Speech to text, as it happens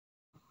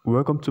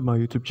Welcome to my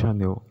YouTube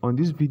channel. On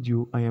this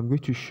video, I am going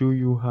to show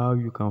you how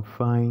you can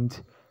find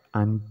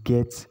and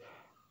get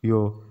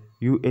your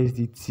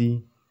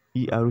USDT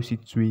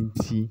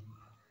ERC20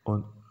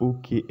 on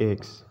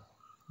OKX.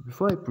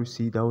 Before I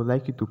proceed, I would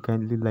like you to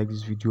kindly like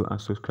this video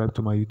and subscribe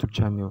to my YouTube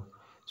channel.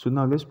 So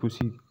now let's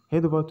proceed.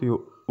 Head over to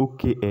your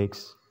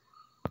OKX.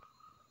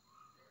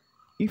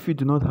 If you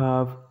do not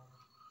have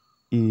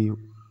a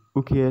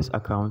OKX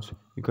account,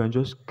 you can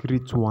just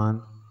create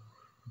one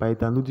by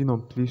downloading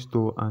on Play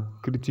Store and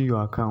creating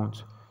your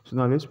account. So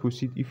now let's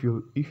proceed if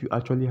you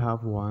actually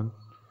have one.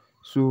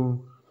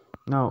 So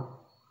now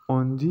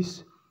on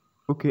this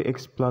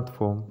OKX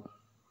platform,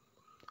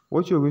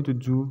 what you're going to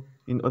do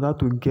in order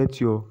to get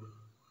your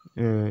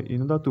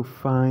in order to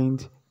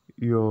find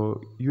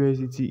your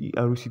USDT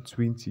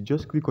ERC20,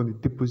 just click on the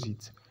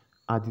deposit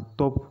at the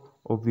top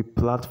of the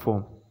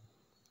platform.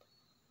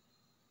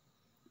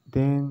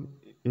 Then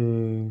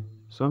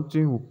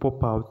something will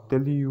pop out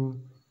telling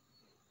you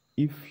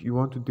if you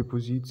want to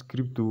deposit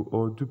crypto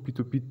or do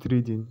P2P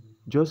trading.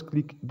 Just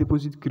click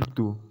deposit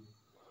crypto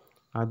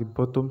at the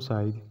bottom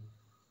side.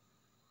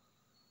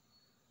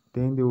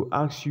 Then they will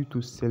ask you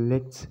to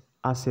select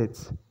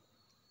assets.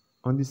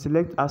 On the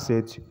select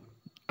asset,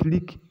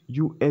 click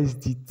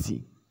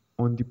USDT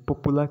on the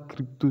popular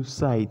crypto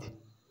side.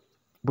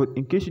 But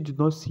in case you did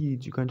not see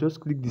it, you can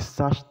just click the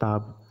search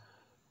tab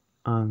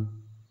and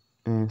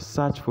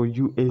search for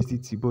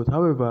USDT. But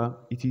however,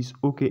 it is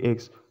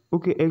OKX.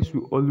 OKX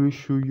will always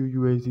show you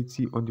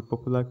USDT on the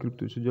popular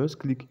crypto. So just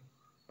click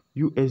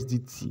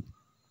USDT.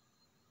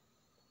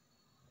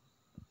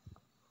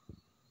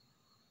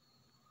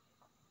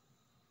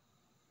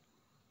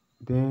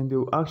 Then they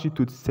will ask you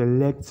to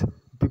select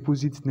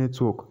deposit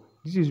network.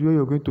 This is where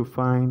you're going to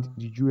find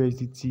the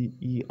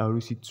USDT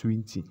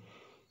ERC20.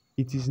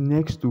 It is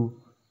next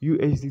to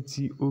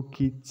USDT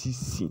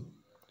OKTC.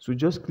 So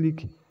just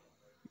click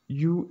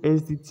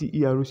USDT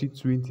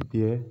ERC20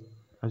 there,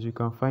 as you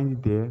can find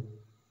it there.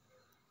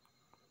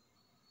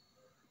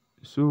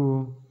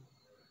 So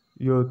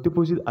your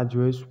deposit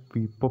address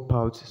will pop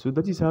out. So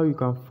that is how you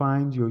can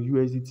find your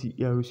USDT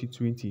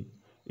ERC20.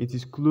 It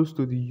is close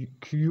to the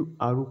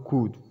QR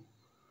code.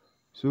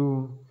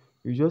 So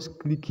you just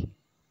click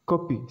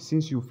copy.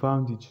 Since you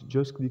found it,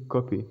 just click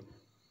copy.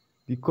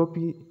 The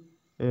copy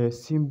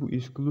symbol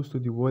is close to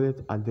the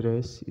wallet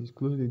address, it's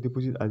close to the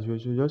deposit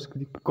address. So just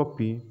click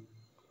copy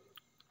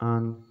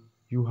and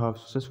you have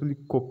successfully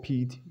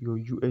copied your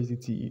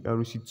USDT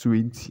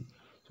ERC20.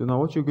 So now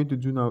what you're going to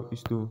do now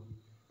is to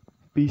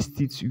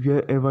paste it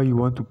wherever you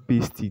want to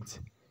paste it.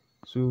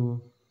 So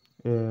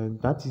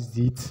that is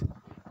it.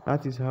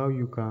 That is how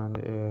you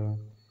can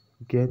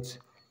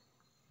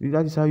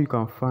that is how you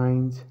can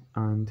find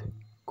and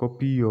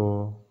copy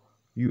your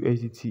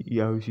USDT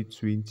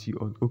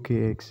ERC20 on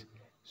OKX.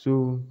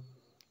 So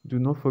do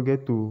not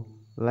forget to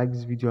like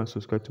this video and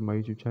subscribe to my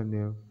YouTube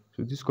channel.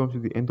 So this comes to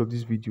the end of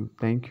this video.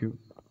 Thank you.